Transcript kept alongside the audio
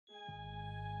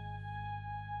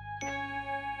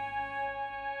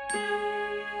So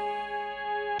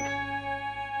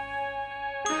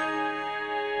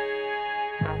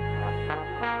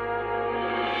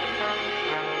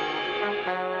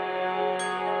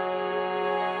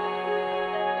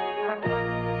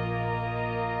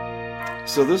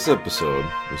this episode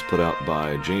was put out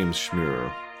by James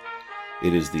Schmurer.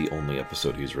 It is the only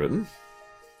episode he's written.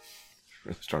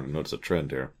 I'm starting to notice a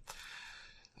trend here.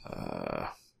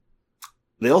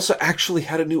 They also actually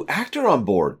had a new actor on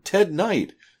board, Ted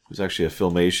Knight, who's actually a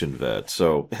Filmation vet.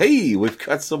 So, hey, we've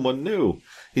got someone new.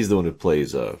 He's the one who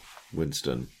plays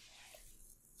Winston.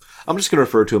 I'm just going to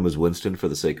refer to him as Winston for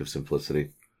the sake of simplicity,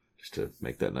 just to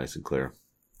make that nice and clear.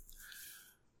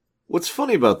 What's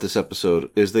funny about this episode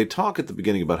is they talk at the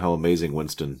beginning about how amazing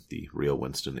Winston, the real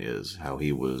Winston, is. How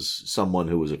he was someone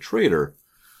who was a trader,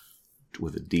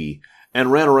 with a D, and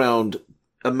ran around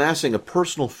amassing a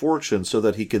personal fortune so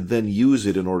that he could then use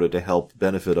it in order to help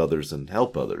benefit others and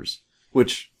help others.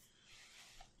 Which,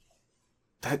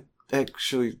 that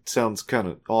actually sounds kind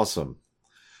of awesome.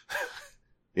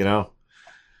 You know?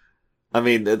 I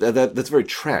mean, that's very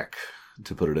Trek,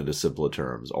 to put it into simpler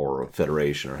terms, or a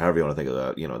federation, or however you want to think of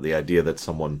that. You know, the idea that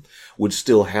someone would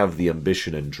still have the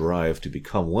ambition and drive to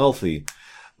become wealthy,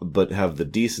 but have the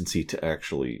decency to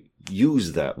actually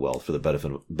use that wealth for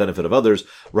the benefit of others,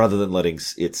 rather than letting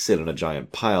it sit in a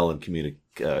giant pile and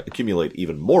accumulate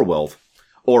even more wealth,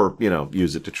 or, you know,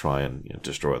 use it to try and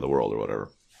destroy the world or whatever.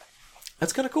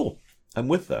 That's kind of cool. I'm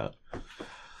with that.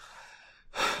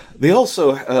 They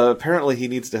also, apparently he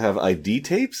needs to have ID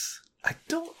tapes. I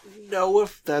don't know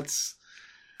if that's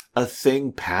a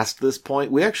thing past this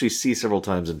point. We actually see several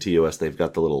times in TOS they've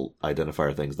got the little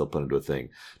identifier things they'll put into a thing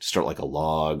to start like a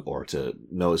log, or to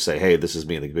say, hey, this is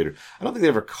me in the computer. I don't think they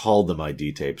ever called them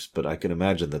ID tapes, but I can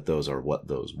imagine that those are what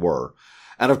those were.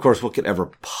 And of course, what could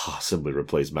ever possibly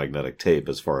replace magnetic tape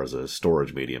as far as a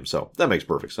storage medium? So that makes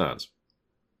perfect sense.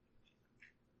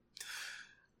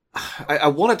 I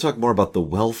want to talk more about the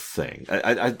wealth thing.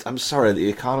 I'm sorry, the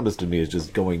economist in me is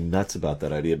just going nuts about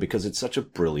that idea because it's such a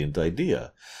brilliant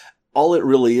idea. All it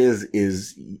really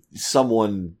is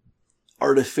someone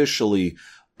artificially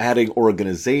adding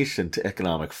organization to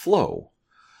economic flow.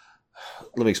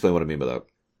 Let me explain what I mean by that.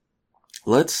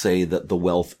 Let's say that the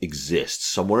wealth exists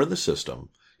somewhere in the system,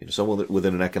 somewhere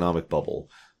within an economic bubble,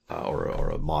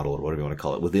 or a model, or whatever you want to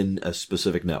call it, within a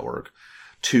specific network,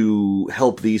 to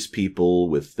help these people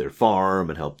with their farm,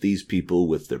 and help these people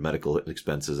with their medical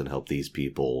expenses, and help these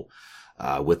people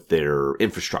with their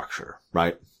infrastructure,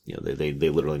 right? They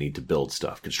literally need to build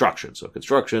stuff. Construction. So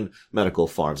construction, medical,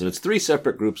 farms. And it's three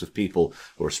separate groups of people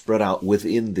who are spread out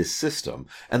within this system.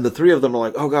 And the three of them are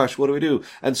like, oh gosh, what do we do?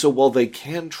 And so while they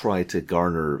can try to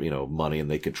garner, money,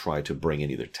 and they could try to bring in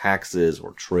either taxes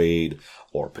or trade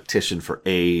or petition for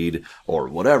aid or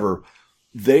whatever,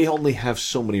 they only have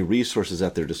so many resources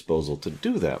at their disposal to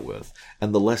do that with.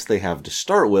 And the less they have to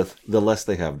start with, the less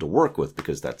they have to work with,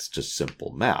 because that's just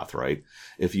simple math, right?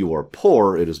 If you are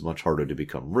poor, it is much harder to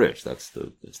become rich. That's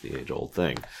the age-old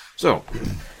thing. So,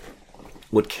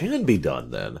 what can be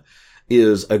done then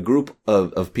is a group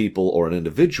of people or an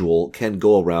individual can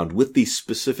go around with the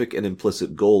specific and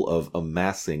implicit goal of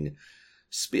amassing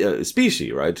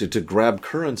specie, right? To grab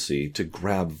currency, to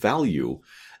grab value,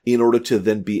 in order to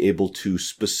then be able to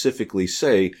specifically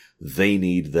say they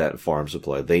need that farm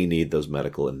supply, they need those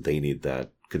medical, and they need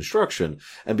that construction,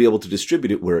 and be able to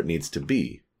distribute it where it needs to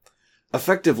be.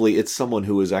 Effectively, it's someone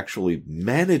who is actually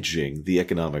managing the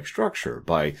economic structure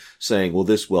by saying, well,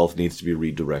 this wealth needs to be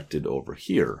redirected over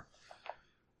here.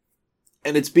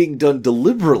 And it's being done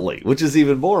deliberately, which is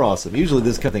even more awesome. Usually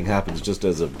this kind of thing happens just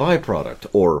as a byproduct,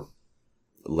 or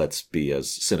let's be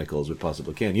as cynical as we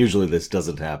possibly can. Usually this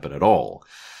doesn't happen at all.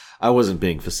 I wasn't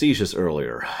being facetious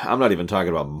earlier. I'm not even talking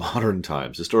about modern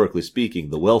times. Historically speaking,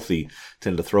 the wealthy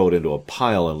tend to throw it into a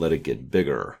pile and let it get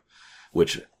bigger.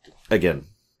 Which, again,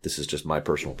 this is just my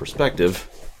personal perspective,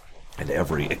 and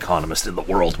every economist in the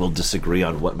world will disagree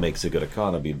on what makes a good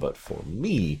economy. But for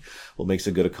me, what makes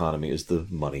a good economy is the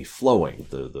money flowing,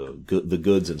 the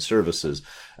goods and services,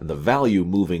 and the value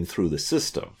moving through the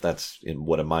system. That's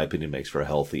what, in my opinion, makes for a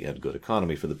healthy and good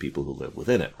economy for the people who live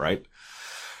within it, right?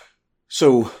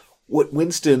 So what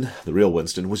Winston, the real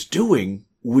Winston, was doing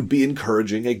would be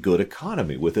encouraging a good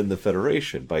economy within the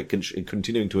Federation by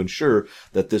continuing to ensure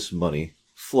that this money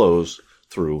flows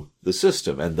through the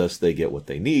system, and thus they get what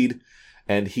they need,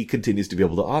 and he continues to be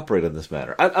able to operate in this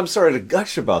manner. I'm sorry to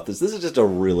gush about this. This is just a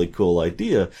really cool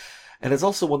idea, and it's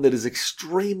also one that is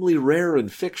extremely rare in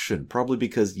fiction, probably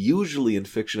because usually in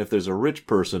fiction, if there's a rich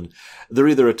person, they're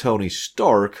either a Tony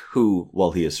Stark, who,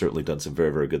 while he has certainly done some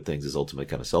very, very good things, is ultimately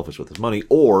kind of selfish with his money,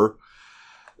 or,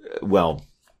 well,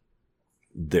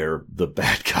 they're the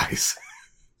bad guys.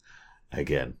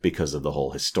 Again, because of the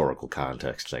whole historical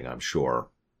context thing, I'm sure.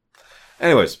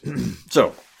 Anyways,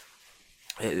 so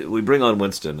we bring on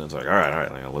Winston, and it's like, all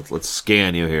right, let's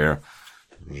scan you here.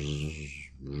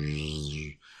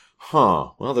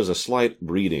 Well, there's a slight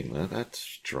reading. That's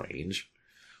strange.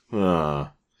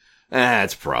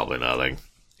 It's probably nothing.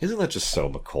 Isn't that just so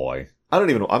McCoy?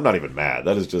 I'm not even mad.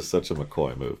 That is just such a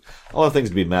McCoy move. I'll have things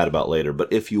to be mad about later,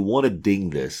 but if you want to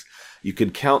ding this, you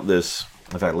can count this.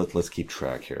 In fact, let's keep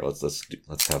track here.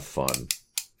 Let's have fun.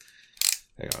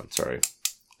 Hang on, sorry.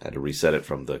 I had to reset it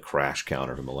from the crash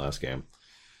counter from the last game.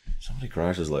 So many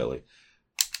crashes lately.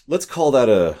 Let's call that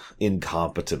a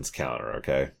incompetence counter,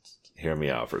 okay? Hear me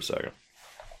out for a second.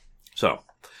 So,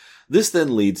 this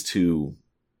then leads to...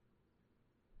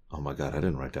 Oh my god, I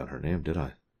didn't write down her name, did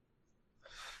I?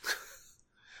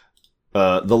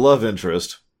 The love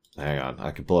interest. Hang on,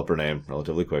 I can pull up her name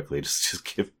relatively quickly. Just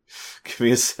give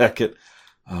me a second.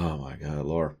 Oh my god,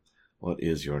 Laura. What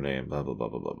is your name? Blah, blah, blah,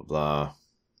 blah, blah, blah, blah.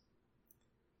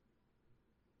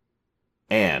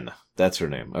 Anne. That's her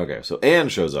name. Okay, so Anne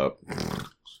shows up.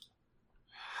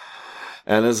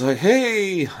 And is like,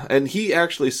 hey! And he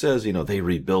actually says, they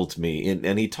rebuilt me.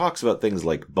 And he talks about things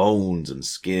like bones and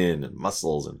skin and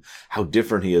muscles and how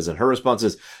different he is. And her response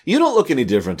is, you don't look any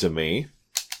different to me.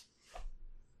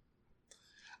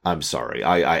 I'm sorry.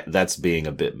 I that's being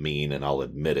a bit mean, and I'll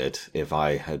admit it. If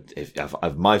my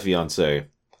fiance,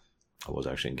 I was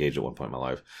actually engaged at one point in my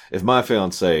life. If my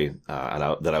fiance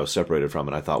that I was separated from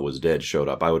and I thought was dead showed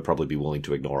up, I would probably be willing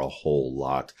to ignore a whole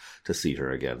lot to see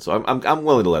her again. So I'm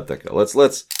willing to let that go. Let's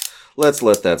let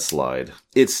that slide.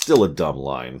 It's still a dumb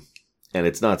line, and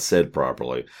it's not said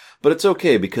properly, but it's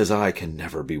okay because I can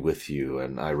never be with you,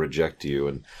 and I reject you.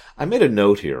 And I made a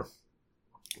note here.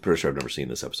 Pretty sure I've never seen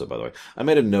this episode, by the way. I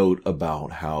made a note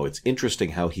about how it's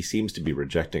interesting how he seems to be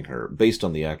rejecting her based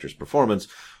on the actor's performance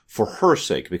for her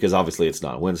sake, because obviously it's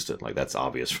not Winston. Like, that's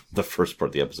obvious from the first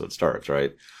part the episode starts,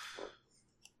 right?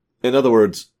 In other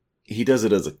words, he does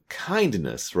it as a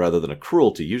kindness rather than a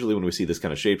cruelty. Usually when we see this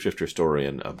kind of shapeshifter story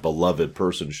and a beloved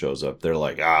person shows up, they're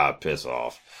like, piss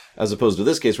off. As opposed to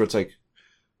this case where it's like,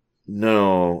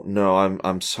 No,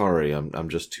 I'm sorry. I'm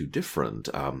just too different.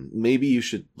 Maybe you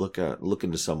should look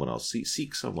into someone else.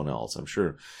 Seek someone else. I'm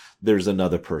sure there's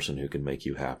another person who can make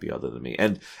you happy other than me.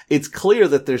 And it's clear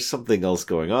that there's something else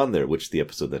going on there, which the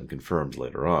episode then confirms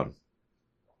later on.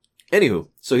 Anywho,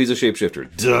 so he's a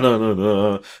shapeshifter.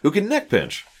 Da-da-da-da, who can neck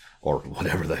pinch. Or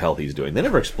whatever the hell he's doing. They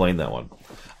never explained that one.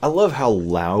 I love how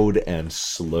loud and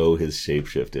slow his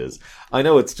shapeshift is. I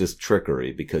know it's just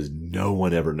trickery because no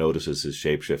one ever notices his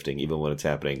shapeshifting, even when it's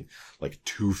happening like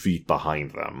 2 feet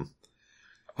behind them.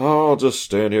 Oh, I'll just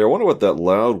stand here. I wonder what that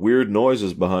loud, weird noise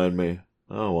is behind me.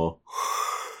 Oh, well.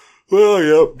 Well,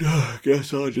 yep. I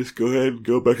guess I'll just go ahead and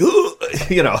go back.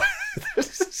 It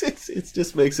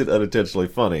just makes it unintentionally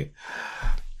funny.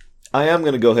 I am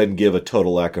going to go ahead and give a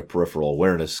total lack of peripheral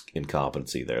awareness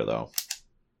incompetency there, though.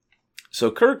 So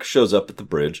Kirk shows up at the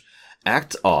bridge,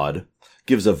 acts odd,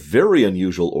 gives a very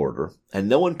unusual order, and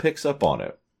no one picks up on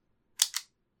it.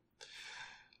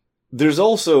 There's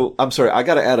also, I'm sorry, I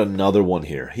got to add another one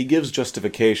here. He gives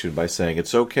justification by saying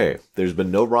it's okay. There's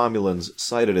been no Romulans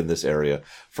sighted in this area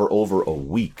for over a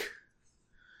week.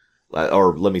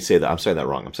 Or let me say that. I'm saying that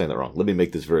wrong. Let me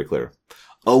make this very clear.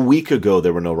 A week ago,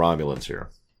 there were no Romulans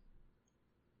here.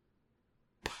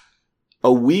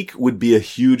 A week would be a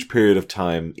huge period of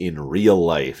time in real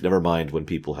life, never mind when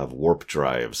people have warp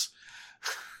drives.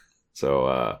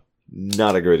 So,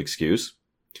 not a great excuse.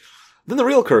 Then the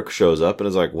real Kirk shows up and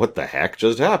is like, what the heck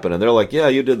just happened? And they're like, yeah,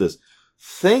 you did this.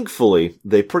 Thankfully,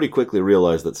 they pretty quickly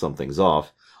realize that something's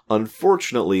off.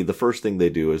 Unfortunately, the first thing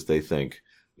they do is they think,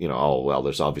 oh, well,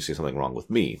 there's obviously something wrong with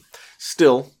me.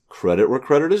 Still, credit where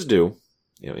credit is due.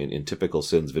 In typical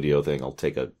Sin's video thing, I'll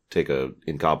take a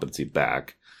incompetency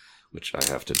back, which I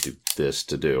have to do this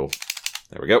to do.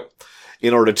 There we go.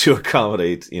 In order to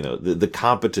accommodate, the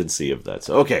competency of that.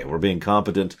 So, okay, we're being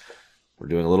competent. We're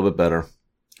doing a little bit better.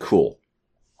 Cool.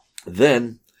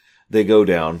 Then they go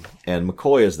down and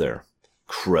McCoy is there.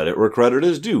 Credit where credit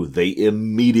is due. They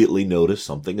immediately notice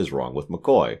something is wrong with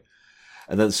McCoy.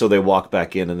 And then so they walk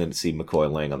back in and then see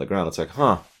McCoy laying on the ground. It's like,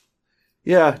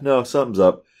 yeah, no, something's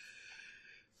up.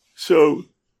 So,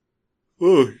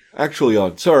 actually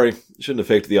yawn. Sorry, shouldn't have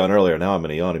faked the yawn earlier. Now I'm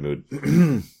in a yawny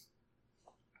mood.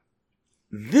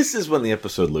 This is when the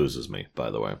episode loses me, by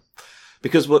the way.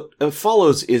 Because what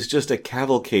follows is just a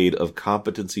cavalcade of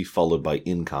competency followed by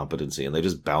incompetency, and they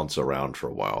just bounce around for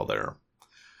a while there.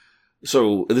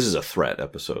 So, this is a threat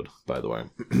episode, by the way.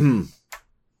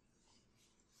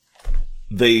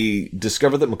 They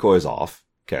discover that McCoy is off.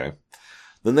 Okay.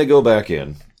 Then they go back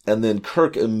in, and then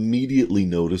Kirk immediately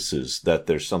notices that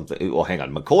there's something. Well, hang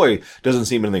on. McCoy doesn't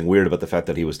seem anything weird about the fact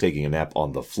that he was taking a nap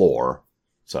on the floor.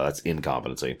 So that's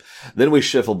incompetency. Then we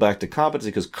shuffle back to competency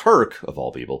because Kirk, of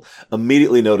all people,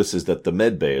 immediately notices that the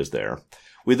med bay is there.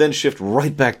 We then shift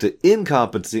right back to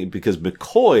incompetency because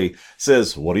McCoy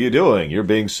says, "What are you doing? You're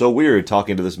being so weird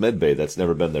talking to this med bay that's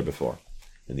never been there before."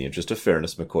 In the interest of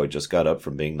fairness, McCoy just got up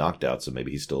from being knocked out, so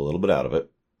maybe he's still a little bit out of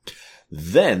it.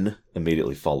 Then,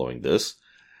 immediately following this,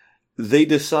 they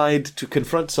decide to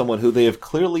confront someone who they have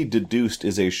clearly deduced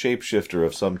is a shapeshifter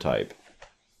of some type.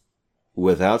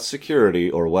 Without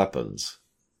security or weapons.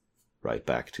 Right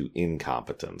back to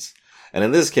incompetence. And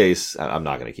in this case, I'm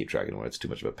not going to keep track anymore. It's too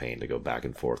much of a pain to go back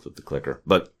and forth with the clicker.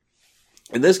 But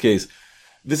in this case,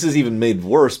 this is even made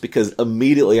worse because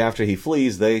immediately after he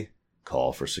flees, they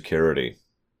call for security.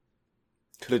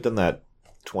 Could have done that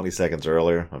 20 seconds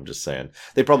earlier. I'm just saying.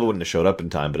 They probably wouldn't have showed up in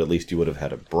time, but at least you would have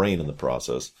had a brain in the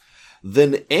process.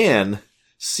 Then Anne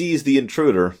sees the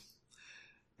intruder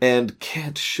and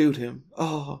can't shoot him.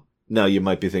 Oh. Now you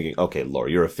might be thinking, okay, Laura,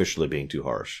 you're officially being too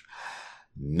harsh.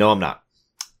 No, I'm not.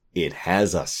 It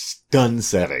has a stun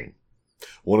setting.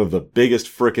 One of the biggest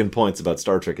frickin' points about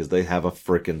Star Trek is they have a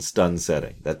frickin' stun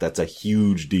setting. That's a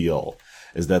huge deal,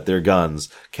 is that their guns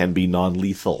can be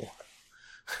non-lethal.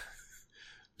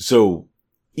 So,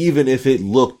 even if it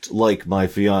looked like my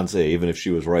fiancée, even if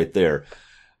she was right there,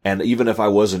 and even if I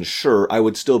wasn't sure, I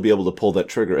would still be able to pull that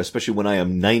trigger, especially when I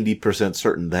am 90%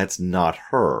 certain that's not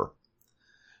her.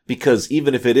 Because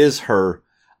even if it is her,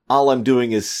 all I'm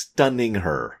doing is stunning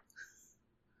her.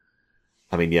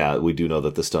 I mean, yeah, we do know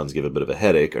that the stuns give a bit of a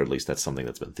headache, or at least that's something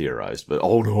that's been theorized, but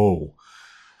oh no.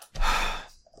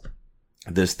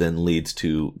 This then leads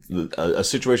to a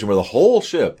situation where the whole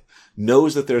ship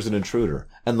knows that there's an intruder,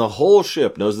 and the whole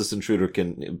ship knows this intruder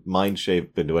can mind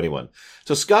shape into anyone.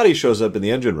 So Scotty shows up in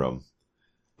the engine room,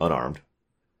 unarmed,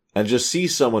 and just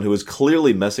sees someone who is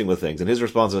clearly messing with things, and his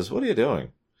response is, "What are you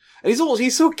doing?" And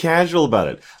he's so casual about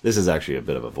it. This is actually a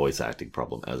bit of a voice acting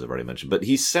problem, as I've already mentioned, but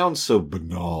he sounds so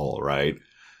banal, right?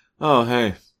 "Oh,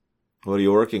 hey, what are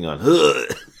you working on?"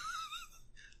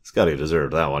 Scotty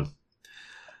deserved that one.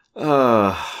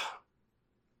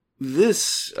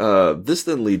 This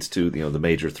then leads to, the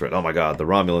major threat. Oh my god, the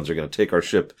Romulans are going to take our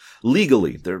ship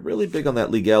legally. They're really big on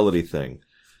that legality thing.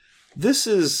 This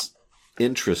is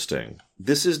interesting.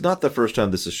 This is not the first time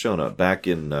this has shown up. Back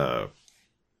in,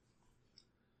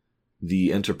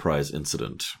 the Enterprise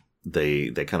incident,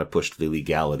 they kind of pushed the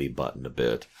legality button a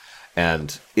bit.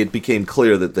 And it became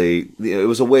clear that it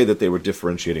was a way that they were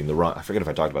differentiating I forget if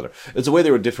I talked about it. It's a way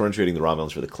they were differentiating the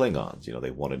Romulans for the Klingons.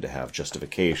 They wanted to have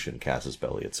justification, casus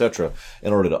belli, etc.,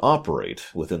 in order to operate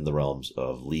within the realms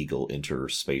of legal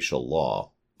interspatial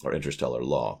law, or interstellar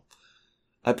law.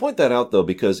 I point that out, though,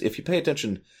 because if you pay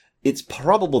attention, it's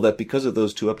probable that because of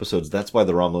those two episodes, that's why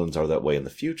the Romulans are that way in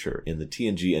the future. In the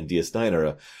TNG and DS9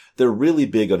 era, they're really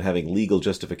big on having legal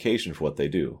justification for what they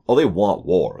do. Oh, they want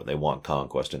war, and they want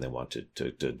conquest, and they want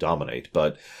to dominate,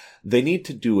 but they need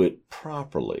to do it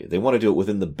properly. They want to do it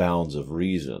within the bounds of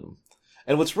reason.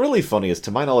 And what's really funny is, to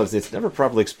my knowledge, it's never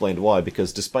properly explained why,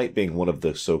 because despite being one of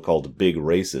the so-called big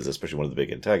races, especially one of the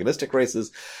big antagonistic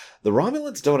races, the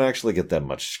Romulans don't actually get that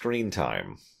much screen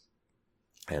time.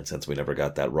 And since we never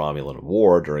got that Romulan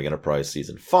war during Enterprise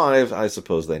Season 5, I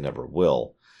suppose they never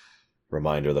will.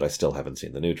 Reminder that I still haven't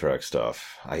seen the new Trek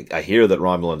stuff. I hear that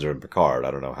Romulans are in Picard.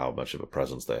 I don't know how much of a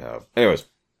presence they have. Anyways,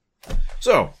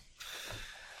 so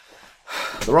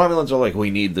the Romulans are like,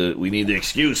 we need the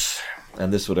excuse.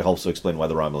 And this would also explain why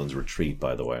the Romulans retreat,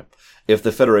 by the way. If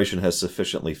the Federation has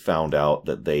sufficiently found out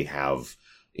that they have,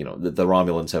 that the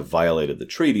Romulans have violated the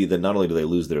treaty, then not only do they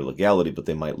lose their legality, but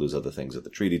they might lose other things at the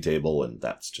treaty table, and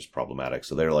that's just problematic.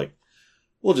 So they're like,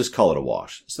 we'll just call it a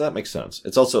wash. So that makes sense.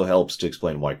 It also helps to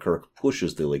explain why Kirk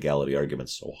pushes the legality argument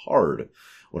so hard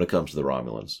when it comes to the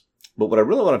Romulans. But what I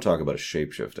really want to talk about is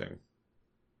shapeshifting.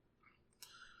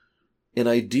 An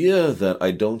idea that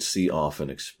I don't see often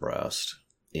expressed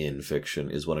in fiction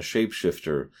is when a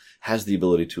shapeshifter has the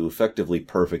ability to effectively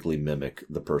perfectly mimic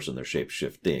the person they're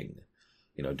shapeshifting.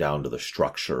 Down to the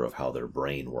structure of how their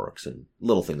brain works and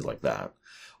little things like that.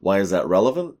 Why is that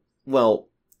relevant? Well,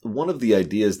 one of the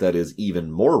ideas that is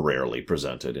even more rarely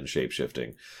presented in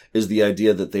shapeshifting is the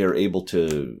idea that they are able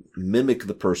to mimic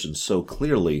the person so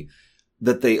clearly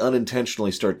that they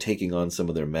unintentionally start taking on some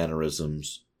of their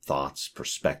mannerisms, thoughts,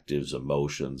 perspectives,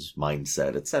 emotions,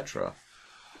 mindset, etc.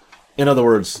 In other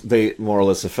words, they more or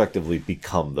less effectively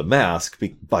become the mask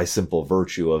by simple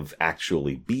virtue of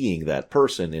actually being that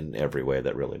person in every way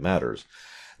that really matters.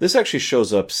 This actually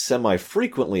shows up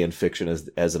semi-frequently in fiction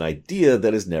as an idea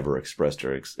that is never expressed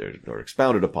or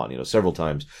expounded upon. Several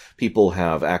times people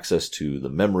have access to the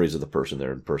memories of the person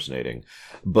they're impersonating,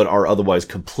 but are otherwise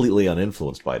completely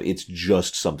uninfluenced by it. It's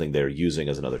just something they're using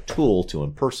as another tool to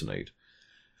impersonate.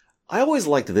 I always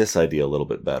liked this idea a little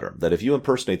bit better, that if you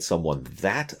impersonate someone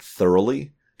that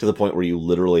thoroughly, to the point where you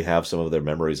literally have some of their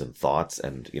memories and thoughts,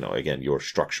 and, again, you're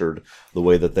structured the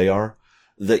way that they are,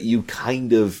 that you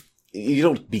you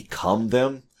don't become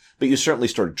them, but you certainly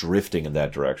start drifting in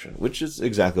that direction, which is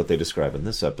exactly what they describe in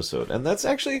this episode. And that's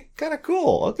actually kind of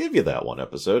cool. I'll give you that one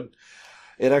episode.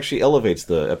 It actually elevates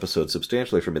the episode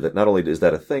substantially for me, that not only is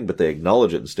that a thing, but they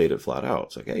acknowledge it and state it flat out.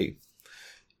 It's like, hey,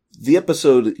 the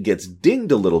episode gets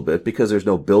dinged a little bit because there's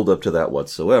no build up to that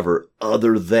whatsoever,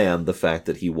 other than the fact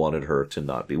that he wanted her to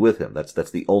not be with him. That's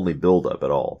the only build up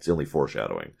at all. It's the only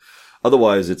foreshadowing.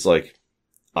 Otherwise, it's like,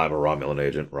 I'm a Romulan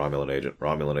agent, Romulan agent,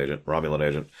 Romulan agent, Romulan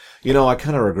agent. I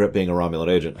kind of regret being a Romulan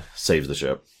agent. Saves the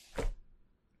ship.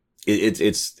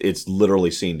 It's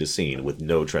literally scene to scene with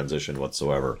no transition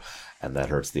whatsoever, and that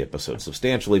hurts the episode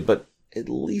substantially, but at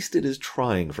least it is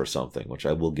trying for something, which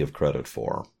I will give credit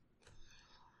for.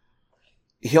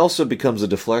 He also becomes a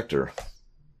deflector.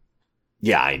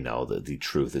 Yeah, I know that the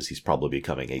truth is he's probably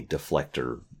becoming a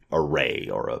deflector array,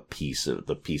 or a piece of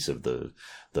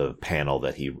the panel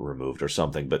that he removed or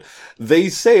something. But they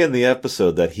say in the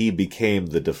episode that he became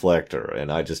the deflector, and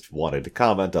I just wanted to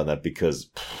comment on that because,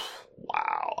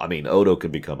 wow. I mean, Odo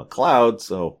can become a cloud,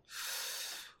 so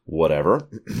whatever.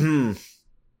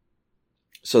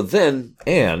 So then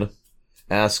Anne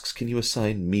asks, can you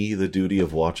assign me the duty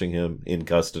of watching him in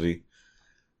custody?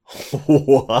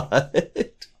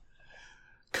 What?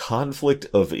 Conflict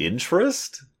of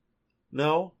interest?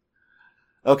 No?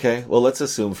 Okay, well, let's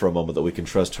assume for a moment that we can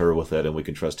trust her with it and we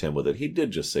can trust him with it. He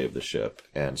did just save the ship,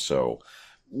 and so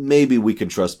maybe we can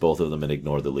trust both of them and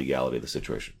ignore the legality of the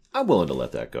situation. I'm willing to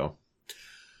let that go.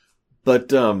 But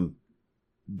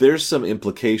there's some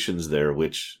implications there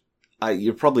which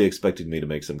you're probably expecting me to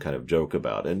make some kind of joke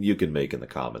about, and you can make in the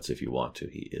comments if you want to.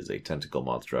 He is a tentacle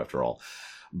monster after all.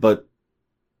 But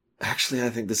actually,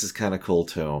 I think this is kind of cool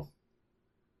too.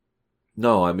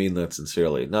 No, I mean that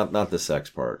sincerely. Not the sex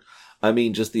part. I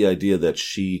mean just the idea that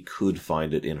she could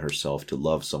find it in herself to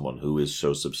love someone who is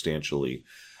so substantially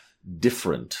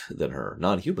different than her.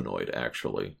 Non-humanoid,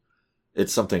 actually.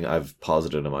 It's something I've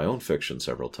posited in my own fiction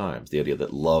several times. The idea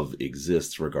that love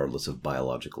exists regardless of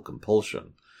biological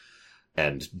compulsion.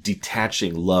 And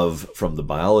detaching love from the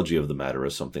biology of the matter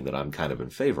is something that I'm kind of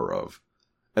in favor of.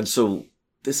 And so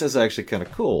this is actually kind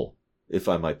of cool, if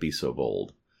I might be so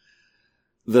bold.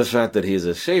 The fact that he's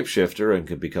a shapeshifter and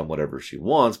can become whatever she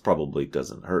wants probably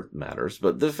doesn't hurt matters,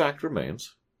 but the fact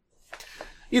remains.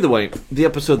 Either way, the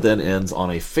episode then ends on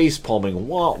a face-palming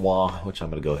wah-wah, which I'm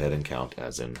going to go ahead and count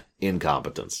as an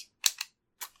incompetence.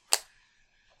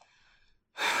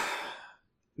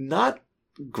 Not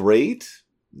great,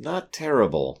 not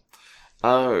terrible.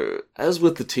 As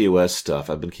with the TOS stuff,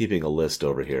 I've been keeping a list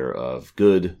over here of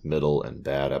good, middle, and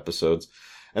bad episodes.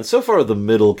 And so far, the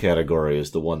middle category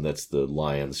is the one that's the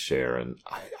lion's share, and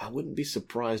I wouldn't be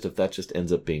surprised if that just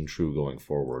ends up being true going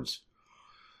forwards.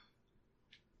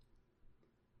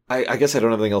 I guess I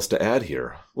don't have anything else to add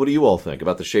here. What do you all think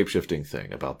about the shapeshifting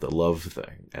thing, about the love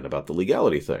thing, and about the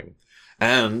legality thing?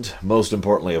 And, most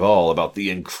importantly of all, about the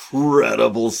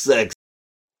incredible sex